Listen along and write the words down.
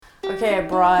Okay, I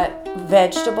brought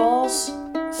vegetables,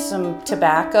 some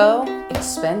tobacco,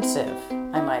 expensive,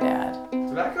 I might add.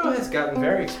 Tobacco has gotten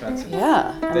very expensive.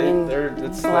 Yeah, I'm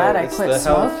glad I quit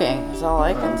smoking, is all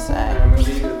I can say. I'm going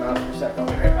to leave it now for a sec. I'll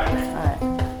be right back.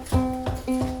 All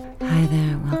right. Hi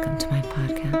there, welcome to my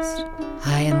podcast.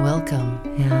 Hi and welcome.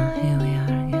 Yeah, here we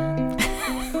are again.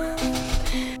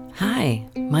 Hi,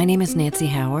 my name is Nancy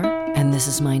Hauer, and this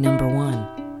is my number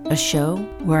one, a show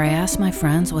where I ask my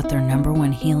friends what their number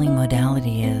one healing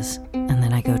modality is, and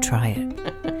then I go try it.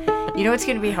 You know what's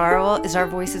going to be horrible is our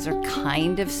voices are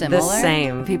kind of similar. The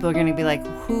same. People are going to be like,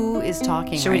 who is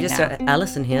talking Should right we just now? start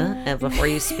Allison here before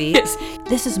you speak?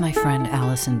 This is my friend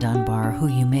Allison Dunbar, who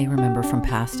you may remember from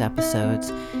past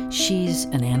episodes. She's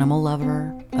an animal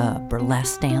lover, a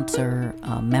burlesque dancer,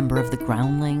 a member of the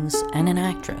Groundlings, and an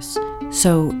actress.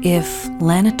 So if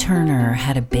Lana Turner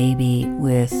had a baby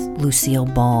with Lucille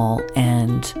Ball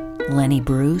and Lenny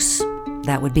Bruce,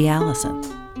 that would be Allison.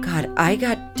 God, I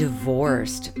got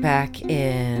divorced back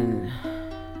in...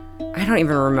 I don't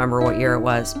even remember what year it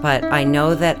was, but I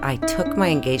know that I took my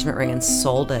engagement ring and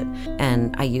sold it,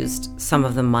 and I used some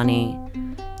of the money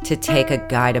to take a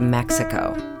guy to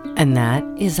Mexico. And that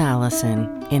is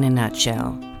Allison in a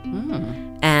nutshell.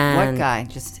 And What guy?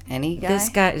 Just any guy? This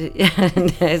guy,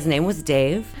 his name was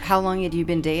Dave. How long had you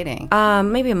been dating?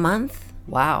 Maybe a month.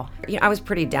 Wow. You know, I was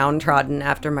pretty downtrodden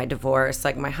after my divorce.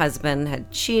 Like, my husband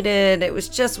had cheated. It was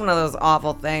just one of those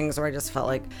awful things where I just felt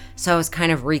like, so I was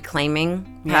kind of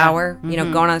reclaiming power, you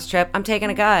know, going on this trip. I'm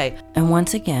taking a guy. And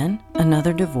once again,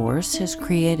 another divorce has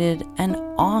created an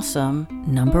awesome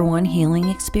number one healing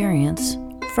experience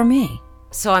for me.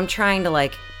 So I'm trying to,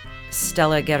 like,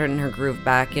 Stella get her in her groove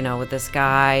back, you know, with this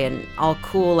guy, and all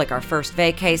cool, like our first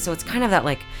vacay. So it's kind of that,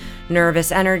 like,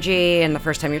 nervous energy, and the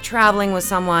first time you're traveling with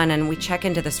someone, and we check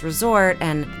into this resort,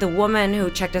 and the woman who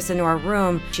checked us into our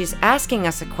room, she's asking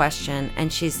us a question,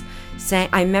 and she's saying,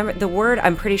 I remember the word,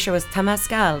 I'm pretty sure was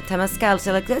temazcal.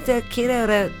 So like,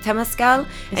 temazcal.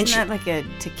 Isn't that like a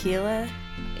tequila?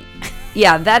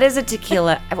 Yeah, that is a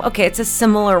tequila. Okay, it's a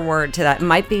similar word to that. It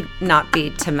might be not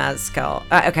be temazcal.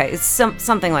 Okay, it's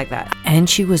something like that. And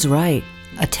she was right.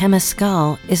 A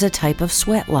temazcal is a type of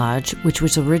sweat lodge which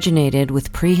was originated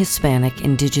with pre-Hispanic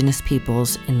indigenous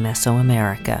peoples in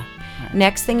Mesoamerica.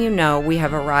 Next thing you know, we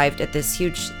have arrived at this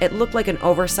huge, it looked like an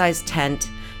oversized tent.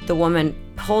 The woman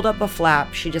pulled up a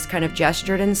flap. She just kind of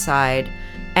gestured inside,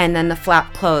 and then the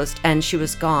flap closed and she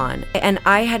was gone. And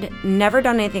I had never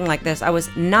done anything like this. I was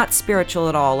not spiritual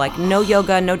at all, like no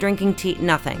yoga, no drinking tea,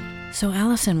 nothing. So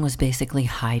Allison was basically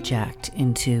hijacked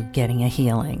into getting a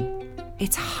healing.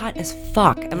 It's hot as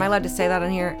fuck. Am I allowed to say that on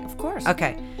here? Of course.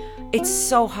 Okay. It's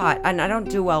so hot, and I don't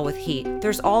do well with heat.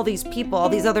 There's all these people, all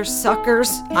these other suckers,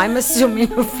 I'm assuming,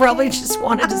 who probably just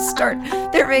wanted to start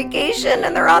their vacation,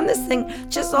 and they're on this thing.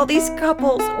 Just all these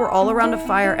couples. We're all around a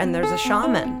fire, and there's a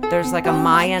shaman. There's like a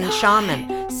Mayan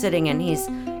shaman sitting, and he's,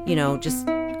 you know, just,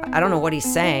 I don't know what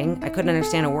he's saying. I couldn't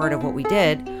understand a word of what we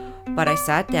did, but I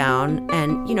sat down,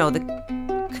 and, you know, the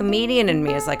comedian in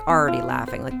me is like already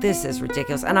laughing, like, this is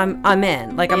ridiculous, and I'm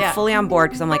in, like, I'm fully on board,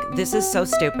 because I'm like, this is so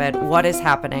stupid. What is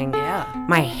happening? Yeah.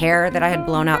 My hair that I had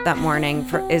blown out that morning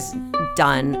is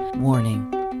done. Warning,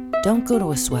 don't go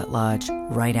to a sweat lodge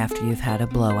right after you've had a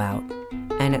blowout.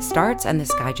 And it starts, and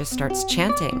this guy just starts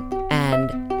chanting.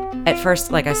 And at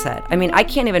first, like I said, I mean, I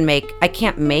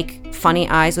can't make funny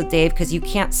eyes with Dave, because you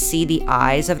can't see the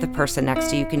eyes of the person next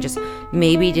to you. You can just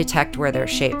maybe detect where their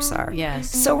shapes are. Yes.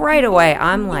 So right away,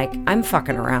 I'm like, I'm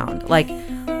fucking around. Like,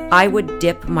 I would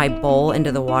dip my bowl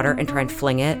into the water and try and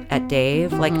fling it at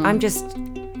Dave. Like, I'm just,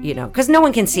 you know, because no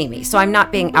one can see me. So I'm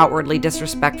not being outwardly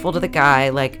disrespectful to the guy.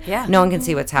 Like, no one can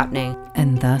see what's happening.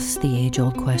 And thus the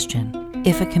age-old question,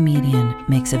 if a comedian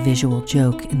makes a visual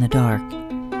joke in the dark,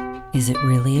 is it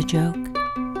really a joke?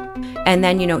 And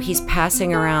then, you know, he's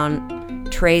passing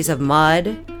around trays of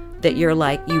mud that you're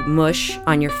like, you mush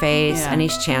on your face, and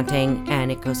he's chanting,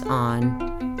 and it goes on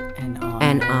And on.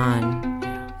 and on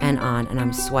and on, and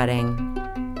I'm sweating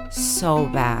so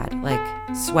bad,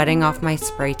 like sweating off my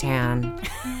spray tan.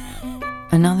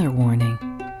 Another warning,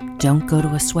 don't go to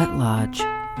a sweat lodge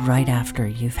right after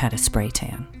you've had a spray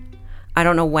tan. I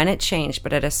don't know when it changed,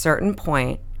 but at a certain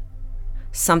point,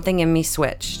 something in me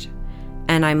switched.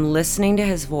 And I'm listening to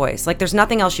his voice. Like, there's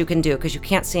nothing else you can do because you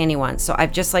can't see anyone. So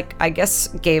I've just, like, I guess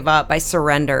gave up. I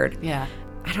surrendered. Yeah.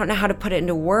 I don't know how to put it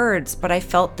into words, but I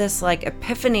felt this, like,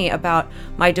 epiphany about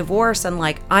my divorce, and,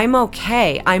 like, I'm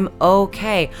okay. I'm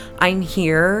okay. I'm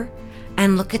here.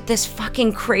 And look at this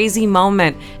fucking crazy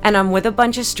moment. And I'm with a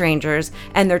bunch of strangers,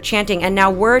 and they're chanting. And now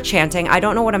we're chanting. I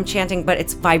don't know what I'm chanting, but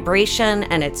it's vibration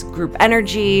and it's group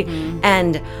energy.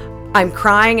 And I'm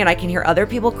crying and I can hear other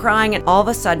people crying, and all of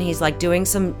a sudden he's like doing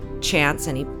some chants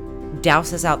and he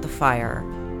douses out the fire.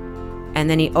 And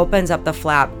then he opens up the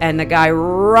flap and the guy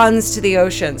runs to the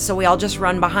ocean. So we all just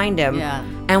run behind him. Yeah.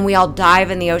 And we all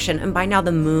dive in the ocean. And by now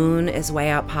the moon is way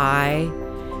up high.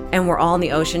 And we're all in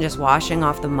the ocean just washing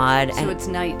off the mud. So and it's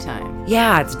nighttime.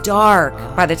 yeah, it's dark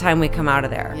by the time we come out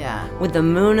of there. Yeah. With the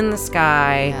moon in the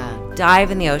sky,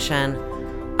 dive in the ocean.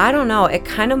 I don't know. It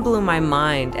kind of blew my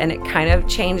mind. And it kind of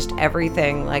changed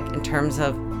everything, like in terms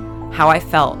of how I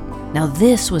felt. Now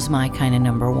this was my kind of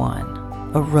number one.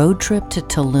 A road trip to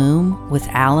Tulum with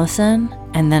Allison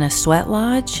and then a sweat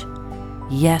lodge?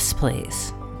 Yes,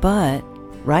 please. But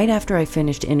right after I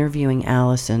finished interviewing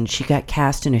Allison, she got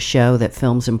cast in a show that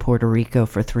films in Puerto Rico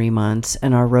for 3 months,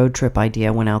 and our road trip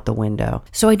idea went out the window.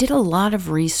 So I did a lot of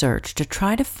research to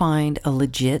try to find a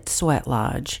legit sweat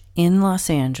lodge in Los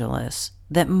Angeles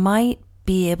that might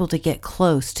be able to get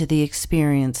close to the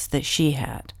experience that she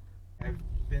had. I've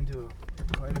been to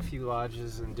quite a few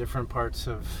lodges in different parts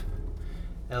of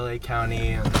LA County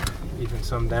and even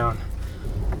some down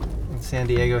in San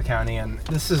Diego County, and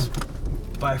this is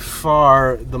by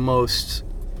far the most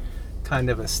kind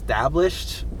of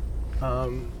established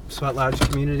sweat lodge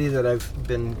community that I've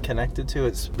been connected to.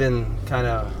 It's been kind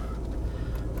of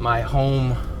my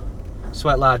home,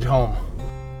 sweat lodge home.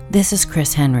 This is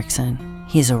Chris Henriksen.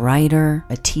 He's a writer,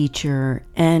 a teacher,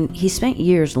 and he spent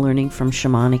years learning from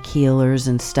shamanic healers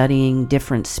and studying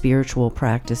different spiritual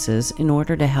practices in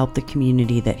order to help the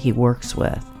community that he works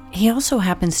with. He also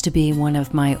happens to be one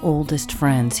of my oldest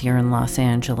friends here in Los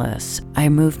Angeles. I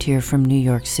moved here from New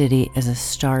York City as a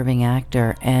starving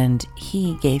actor, and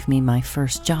he gave me my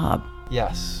first job.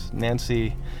 Yes,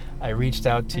 Nancy, I reached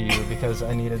out to you because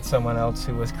I needed someone else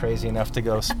who was crazy enough to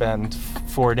go spend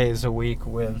 4 days a week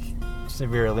with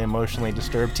severely emotionally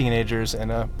disturbed teenagers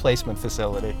in a placement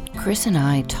facility. Chris and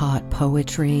I taught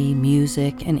poetry,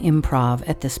 music, and improv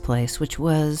at this place, which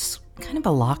was kind of a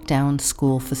lockdown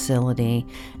school facility.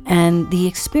 And the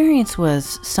experience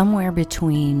was somewhere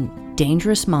between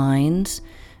Dangerous Minds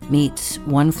meets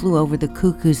One Flew Over the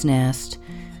Cuckoo's Nest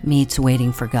meets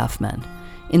Waiting for Guffman.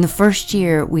 In the first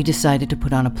year, we decided to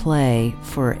put on a play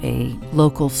for a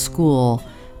local school,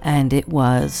 and it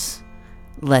was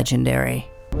legendary.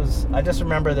 I just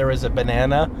remember there was a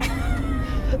banana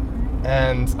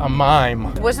and a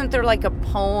mime. Wasn't there like a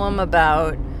poem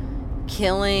about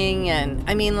killing and,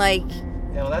 I mean, like...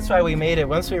 Yeah, well, that's why we made it.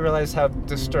 Once we realized how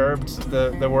disturbed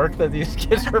the work that these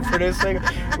kids were producing,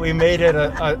 we made it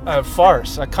a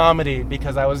farce, a comedy,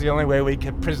 because that was the only way we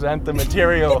could present the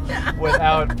material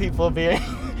without people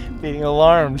being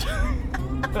alarmed.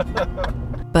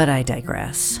 But I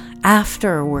digress.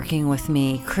 After working with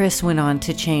me, Chris went on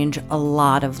to change a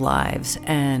lot of lives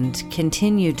and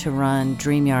continued to run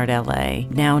Dreamyard LA,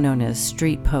 now known as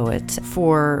Street Poets,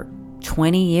 for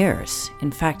 20 years.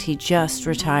 In fact, he just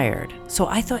retired. So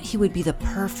I thought he would be the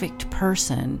perfect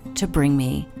person to bring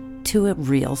me to a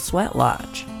real sweat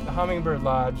lodge. The Hummingbird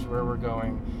Lodge, where we're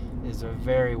going, is a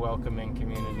very welcoming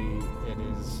community. It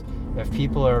is, if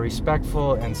people are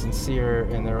respectful and sincere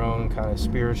in their own kind of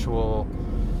spiritual,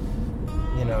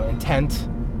 intent,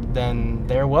 then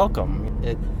they're welcome.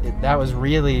 That was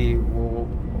really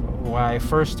why I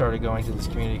first started going to this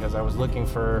community, because I was looking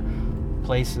for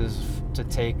places to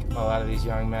take a lot of these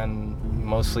young men,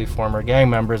 mostly former gang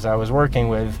members I was working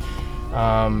with,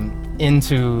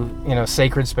 into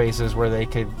sacred spaces where they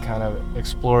could kind of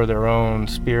explore their own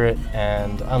spirit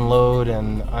and unload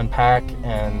and unpack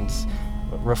and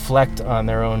reflect on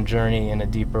their own journey in a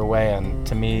deeper way. And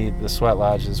to me, the Sweat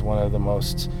Lodge is one of the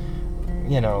most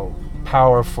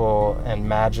powerful and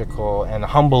magical and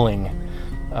humbling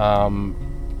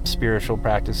spiritual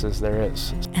practices there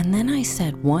is. And then I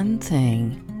said one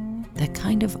thing that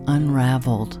kind of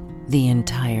unraveled the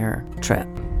entire trip.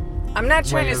 I'm not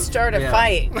trying to start a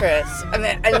fight, Chris. I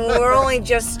mean, we're only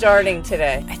just starting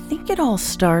today. I think it all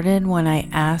started when I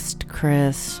asked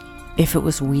Chris if it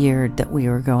was weird that we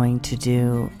were going to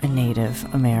do a Native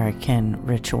American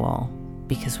ritual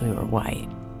because we were white.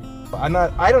 I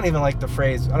don't even like the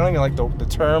phrase. I don't even like the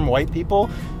term white people,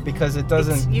 because it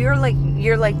doesn't. You're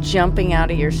like jumping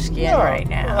out of your skin right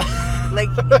now.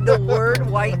 Like the word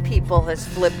white people has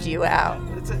flipped you out.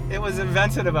 It was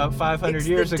invented about 500 It's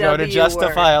years the ago to W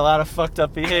justify word. a lot of fucked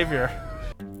up behavior.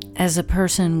 As a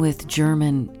person with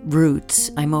German roots,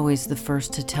 I'm always the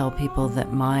first to tell people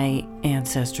that my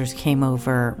ancestors came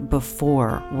over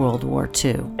before World War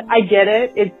II. I get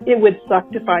it. It would suck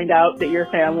to find out that your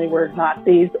family were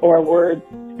Nazis or were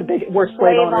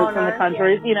slave owners in the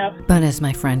country, But as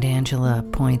my friend Angela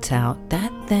points out,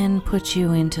 that then puts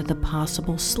you into the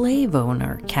possible slave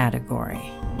owner category.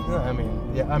 I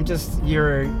mean, yeah,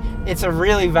 it's a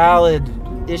really valid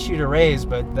issue to raise,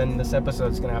 but then this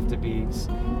episode's gonna have to be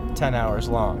 10 hours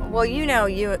long. Well,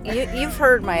 you've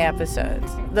heard my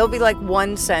episodes. There'll be like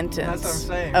one sentence That's what I'm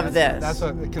saying. of this. That's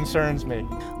what concerns me.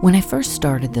 When I first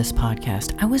started this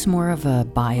podcast, I was more of a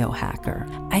biohacker.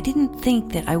 I didn't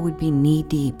think that I would be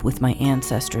knee-deep with my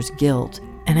ancestors' guilt,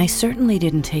 and I certainly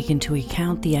didn't take into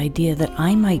account the idea that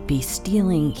I might be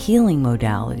stealing healing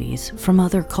modalities from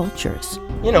other cultures.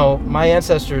 You know, my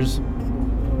ancestors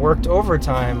worked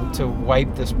overtime to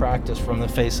wipe this practice from the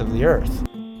face of the earth.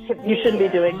 You shouldn't be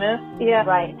doing this. Yeah,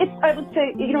 Right. I would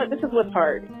say, you know what, this is what's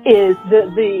hard, is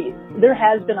there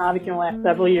has been obviously in the last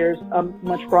several years a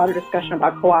much broader discussion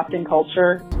about co-opting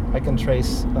culture. I can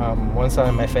trace one side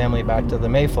of my family back to the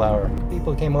Mayflower.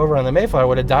 People who came over on the Mayflower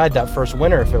would have died that first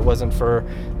winter if it wasn't for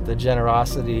the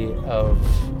generosity of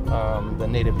the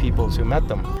native peoples who met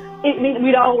them. I mean,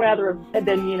 we'd all rather have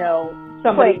been, you know,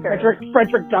 somebody, Quaker.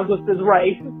 Frederick Douglass's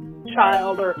right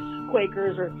child, or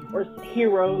Quakers, or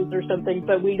heroes or something,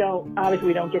 but we don't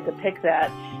get to pick that.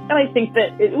 And I think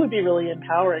that it would be really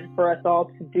empowering for us all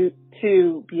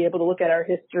to be able to look at our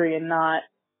history and not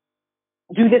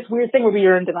do this weird thing where we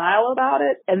are in denial about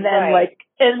it, and then Right.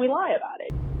 and we lie about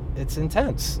it. It's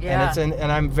intense, Yeah.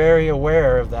 and I'm very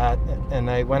aware of that. And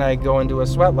when I go into a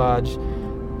sweat lodge,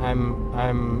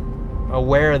 I'm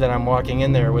aware that I'm walking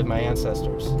in there with my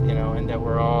ancestors, you know, and that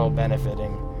we're all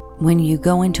benefiting. When you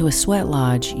go into a sweat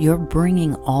lodge, you're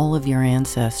bringing all of your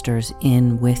ancestors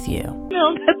in with you.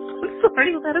 No,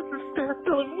 sorry, that is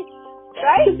hysterical.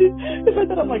 Right? If I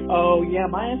thought, I'm like, oh yeah,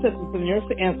 my ancestors and your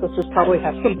ancestors probably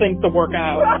have some things to work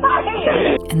out.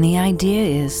 Right. And the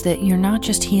idea is that you're not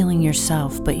just healing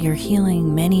yourself, but you're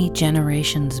healing many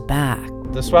generations back.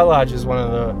 The sweat lodge is one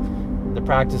of the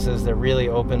practices that really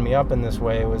opened me up in this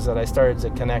way, was that I started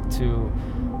to connect to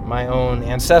my own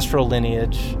ancestral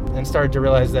lineage and started to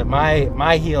realize that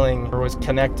my healing was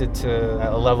connected to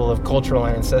a level of cultural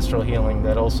and ancestral healing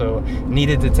that also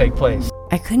needed to take place.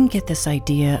 I couldn't get this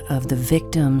idea of the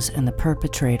victims and the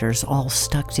perpetrators all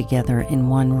stuck together in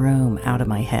one room out of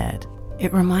my head.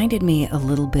 It reminded me a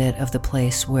little bit of the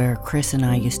place where Chris and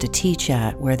I used to teach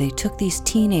at, where they took these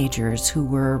teenagers who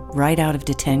were right out of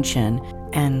detention,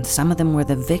 and some of them were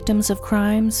the victims of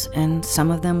crimes, and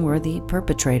some of them were the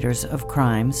perpetrators of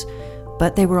crimes,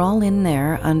 but they were all in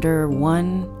there under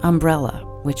one umbrella,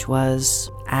 which was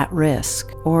at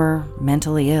risk or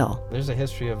mentally ill. There's a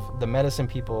history of the medicine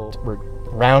people were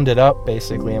rounded up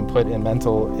basically and put in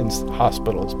mental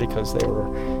hospitals because they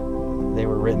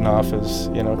were written off as,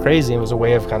 you know, crazy. It was a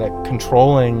way of kind of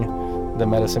controlling the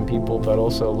medicine people, but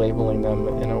also labeling them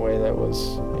in a way that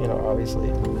was, you know, obviously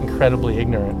incredibly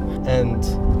ignorant and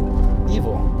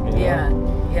evil. You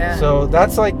know? Yeah. So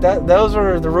that's like that. Those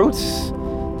are the roots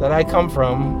that I come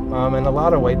from, and a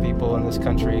lot of white people in this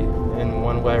country, in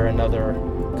one way or another,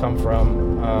 come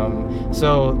from.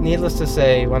 So needless to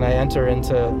say, when I enter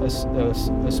into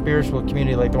a spiritual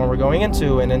community like the one we're going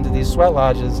into, and into these sweat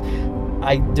lodges,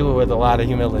 I do it with a lot of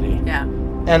humility. Yeah.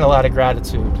 And a lot of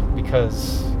gratitude,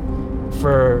 because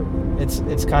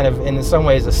it's kind of in some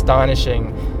ways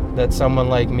astonishing that someone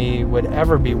like me would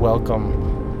ever be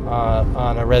welcome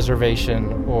on a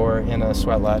reservation or in a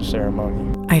sweat lodge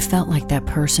ceremony. I felt like that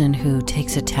person who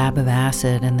takes a tab of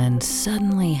acid and then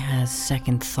suddenly has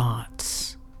second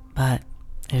thoughts. But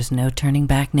there's no turning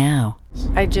back now.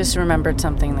 I just remembered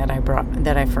something that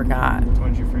I forgot. What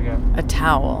did you forget? A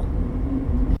towel.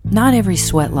 Not every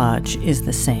sweat lodge is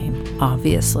the same,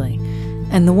 obviously.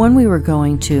 And the one we were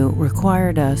going to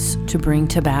required us to bring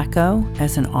tobacco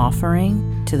as an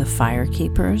offering to the fire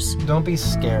keepers. Don't be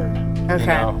scared. Okay. You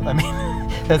know? I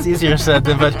mean, that's easier said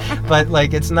than, but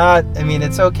like, it's not, I mean,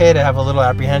 it's okay to have a little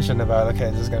apprehension about,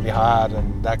 okay, this is going to be hot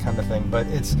and that kind of thing, but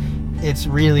it's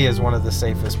really is one of the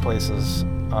safest places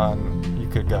you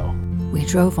could go. We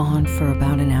drove on for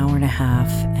about an hour and a half,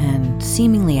 and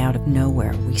seemingly out of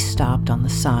nowhere, we stopped on the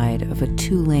side of a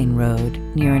 2-lane road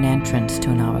near an entrance to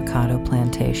an avocado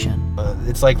plantation.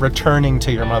 It's like returning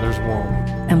to your mother's womb.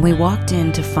 And we walked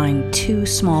in to find 2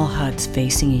 small huts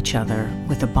facing each other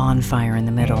with a bonfire in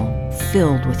the middle,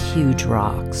 filled with huge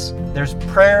rocks. There's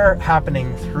prayer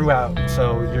happening throughout,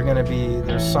 so you're going to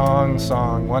there's song,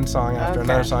 one song after Okay.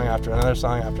 another song after another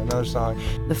song after another song.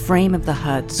 The frame of the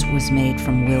huts was made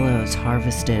from willows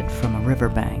harvested from a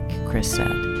riverbank, Chris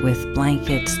said, with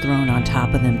blankets thrown on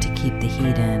top of them to keep the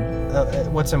heat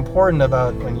in. What's important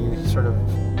about when you sort of,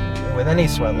 with any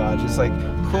sweat lodge, is like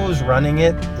who's running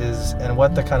it and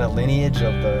what the kind of lineage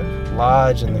of the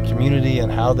lodge and the community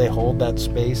and how they hold that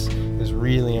space is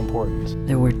really important.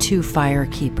 There were 2 fire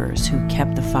keepers who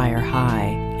kept the fire high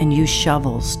and used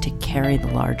shovels to carry the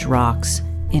large rocks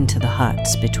into the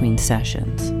huts between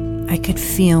sessions. I could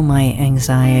feel my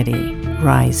anxiety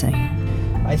rising.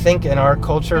 I think in our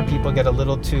culture, people get a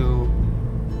little too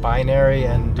binary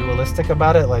and dualistic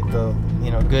about it, like the,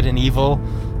 good and evil,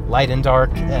 light and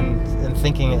dark, and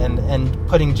thinking and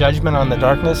putting judgment on the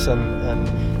darkness.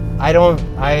 And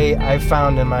I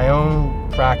found in my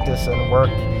own practice and work,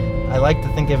 I like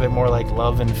to think of it more like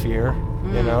love and fear,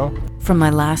 From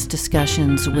my last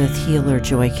discussions with healer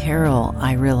Joy Carroll,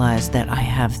 I realized that I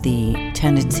have the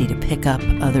tendency to pick up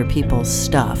other people's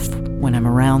stuff when I'm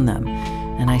around them,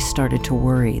 and I started to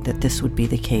worry that this would be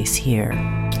the case here.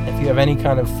 If you have any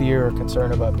kind of fear or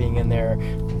concern about being in there,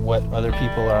 what other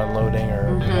people are unloading,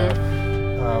 or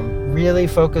really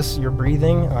focus your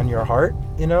breathing on your heart,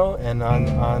 and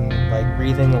on like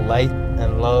breathing light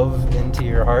and love into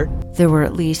your heart. There were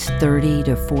at least 30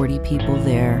 to 40 people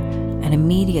there, and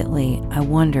immediately I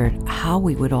wondered how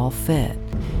we would all fit.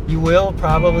 You will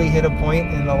probably hit a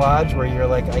point in the lodge where you're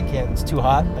like, I can't, it's too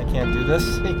hot, I can't do this,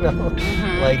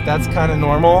 Like, that's kind of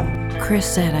normal. Chris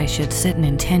said I should set an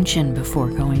intention before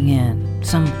going in.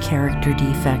 Some character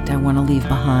defect I want to leave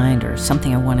behind, or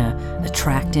something I want to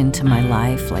attract into my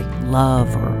life, like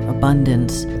love or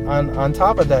abundance. On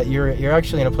top of that, you're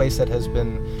actually in a place that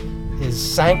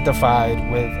is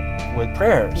sanctified with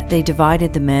prayers. They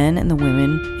divided the men and the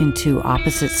women into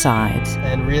opposite sides.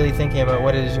 And really thinking about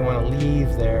what it is you want to leave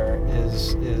there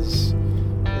is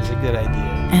a good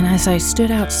idea. And as I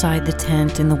stood outside the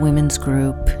tent in the women's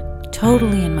group,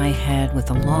 totally in my head with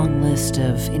a long list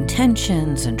of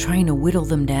intentions and trying to whittle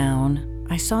them down,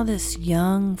 I saw this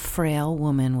young, frail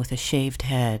woman with a shaved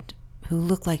head who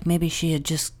looked like maybe she had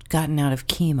just gotten out of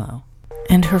chemo.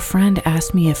 And her friend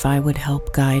asked me if I would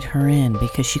help guide her in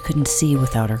because she couldn't see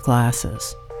without her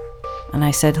glasses. And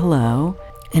I said hello,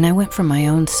 and I went from my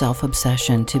own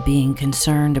self-obsession to being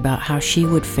concerned about how she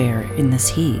would fare in this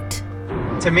heat.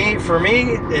 For me,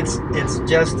 it's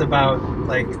just about,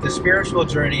 like, the spiritual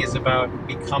journey is about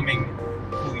becoming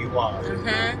who you are.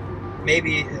 Mm-hmm.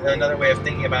 Maybe another way of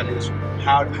thinking about it is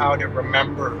how to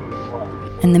remember who you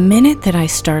are. And the minute that I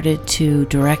started to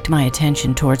direct my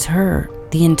attention towards her,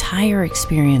 the entire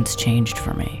experience changed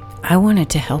for me. I wanted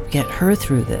to help get her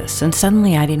through this, and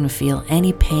suddenly I didn't feel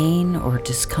any pain or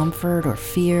discomfort or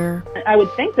fear. I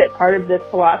would think that part of this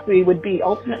philosophy would be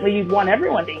ultimately you'd want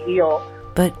everyone to heal.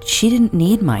 But she didn't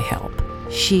need my help.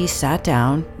 She sat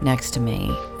down next to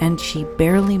me, and she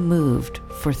barely moved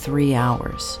for 3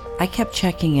 hours. I kept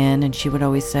checking in, and she would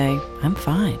always say, I'm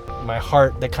fine. My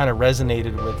heart, that kind of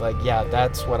resonated with, like, yeah,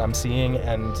 that's what I'm seeing,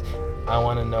 and I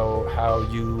want to know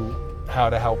how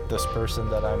to help this person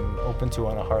that I'm open to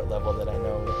on a heart level that I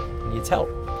know needs help.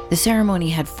 The ceremony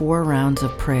had 4 rounds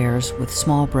of prayers with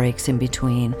small breaks in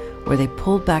between where they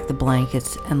pulled back the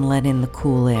blankets and let in the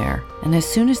cool air. And as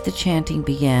soon as the chanting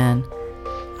began,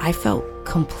 I felt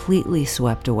completely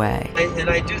swept away.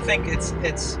 I do think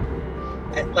it's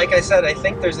like I said, I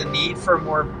think there's a need for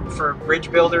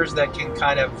bridge builders that can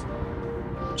kind of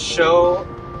show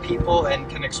people and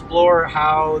can explore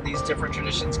how these different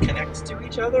traditions connect to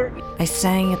each other. I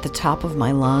sang at the top of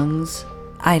my lungs.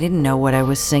 I didn't know what I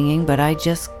was singing, but I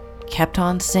just kept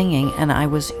on singing, and I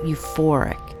was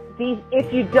euphoric.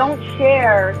 If you don't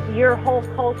share, your whole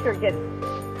culture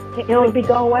it'll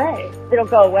go away. It'll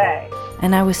go away.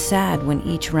 And I was sad when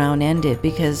each round ended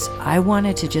because I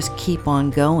wanted to just keep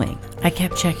on going. I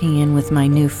kept checking in with my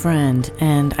new friend,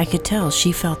 and I could tell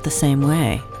she felt the same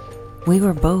way. We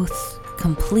were both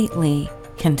completely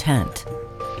content.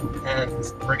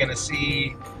 And we're going to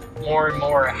see more and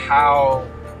more how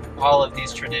all of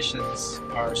these traditions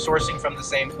are sourcing from the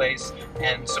same place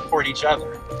and support each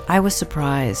other. I was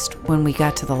surprised when we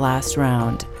got to the last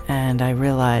round and I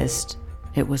realized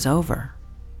it was over.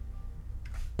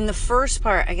 In the first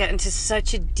part, I got into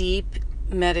such a deep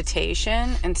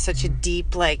meditation and such a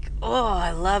deep,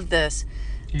 I love this.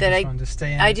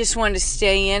 I just wanted to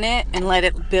stay in it and let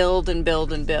it build and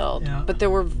build and build. Yeah. But there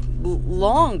were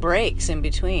long breaks in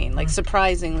between,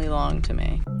 surprisingly long to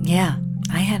me. Yeah,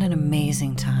 I had an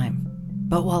amazing time.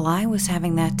 But while I was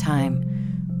having that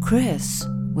time, Chris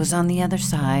was on the other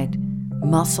side,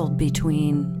 muscled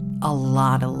between a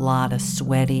lot of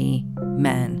sweaty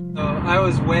men. So I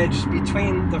was wedged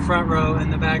between the front row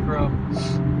and the back row.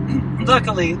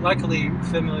 Luckily,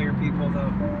 familiar people,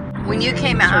 though. When you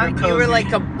came out, you were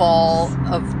like a ball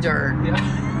of dirt. Yeah.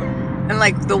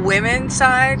 And the women's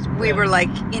side, we were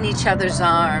in each other's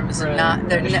arms, and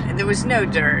there was no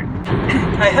dirt.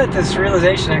 I had this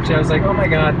realization, actually. I was like, oh my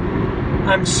God,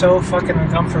 I'm so fucking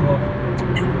uncomfortable.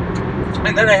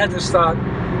 And then I had this thought,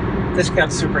 this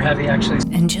got super heavy, actually.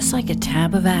 And just like a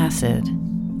tab of acid,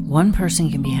 one person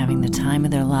can be having the time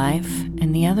of their life,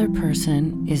 and the other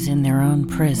person is in their own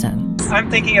prison.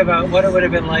 I'm thinking about what it would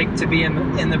have been like to be in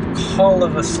the hull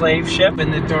of a slave ship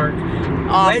in the dark,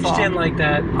 wedged in like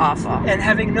that, Awful. and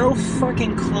having no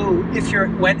fucking clue if you're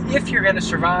going to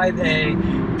survive, A,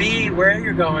 B, where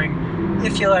you're going,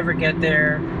 if you'll ever get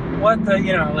there, what the,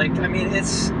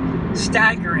 it's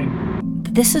staggering.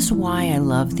 This is why I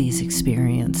love these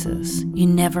experiences. You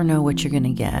never know what you're going to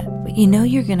get, but you know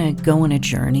you're going to go on a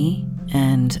journey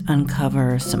and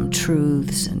uncover some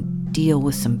truths and deal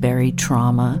with some buried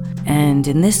trauma. And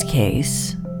in this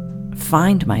case,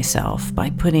 find myself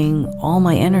by putting all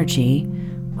my energy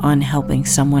on helping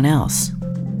someone else.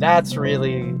 That's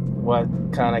really what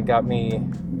kind of got me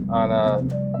on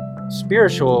a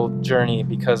spiritual journey,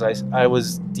 because I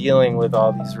was dealing with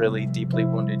all these really deeply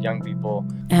wounded young people.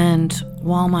 And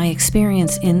while my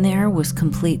experience in there was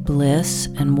complete bliss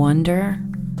and wonder,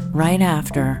 right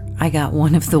after, I got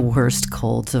one of the worst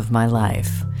colds of my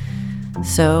life.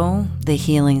 So the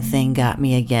healing thing got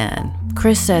me again.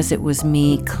 Chris says it was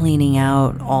me cleaning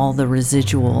out all the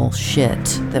residual shit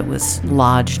that was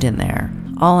lodged in there.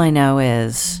 All I know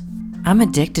is I'm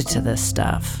addicted to this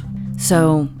stuff.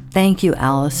 So thank you,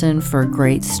 Allison, for a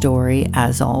great story,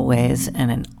 as always,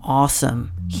 and an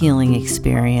awesome healing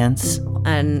experience.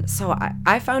 And so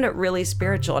I found it really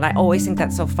spiritual, and I always think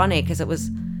that's so funny because it was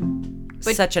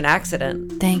such an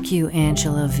accident. Thank you,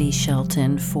 Angela V.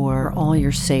 Shelton, for all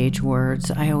your sage words.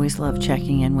 I always love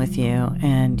checking in with you,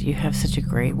 and you have such a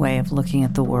great way of looking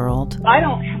at the world. I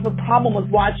don't have a problem with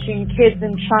watching kids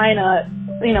in China,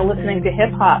 listening to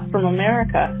hip hop from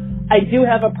America. I do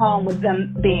have a problem with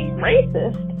them being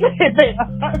racist. They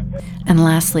are. And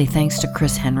lastly, thanks to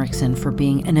Chris Henriksen for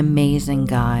being an amazing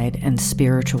guide and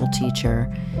spiritual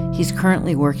teacher. He's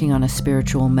currently working on a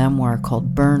spiritual memoir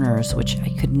called Burners, which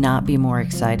I could not be more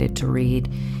excited to read.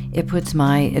 It puts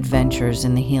my adventures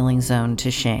in the healing zone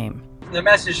to shame. The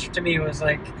message to me was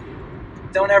like,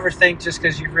 don't ever think just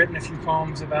because you've written a few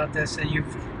poems about this that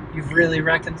you've really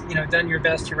done your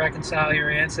best to reconcile your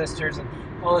ancestors and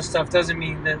all this stuff doesn't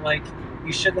mean that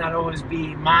you should not always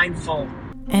be mindful.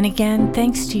 And again,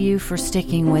 thanks to you for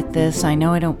sticking with this. I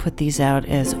know I don't put these out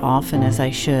as often as I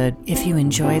should. If you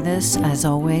enjoy this, as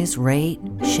always, rate,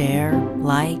 share,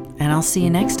 like, and I'll see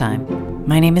you next time.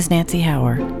 My name is Nancy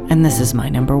Howard, and this is my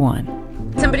number one.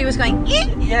 Somebody was going,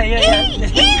 ee, Yeah.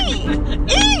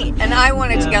 ee, and I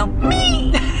wanted to go, me,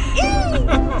 ee,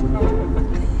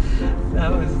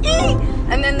 That was.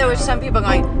 and then there was some people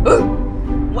going, ooh.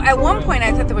 At one point,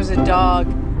 I thought there was a dog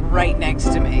right next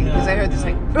to me because I heard this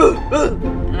ooh, ooh,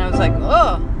 and I was like,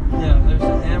 oh. Yeah, there's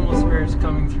animal spirits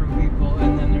coming through people,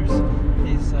 and then there's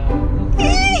these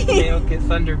chaotic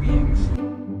thunder beings.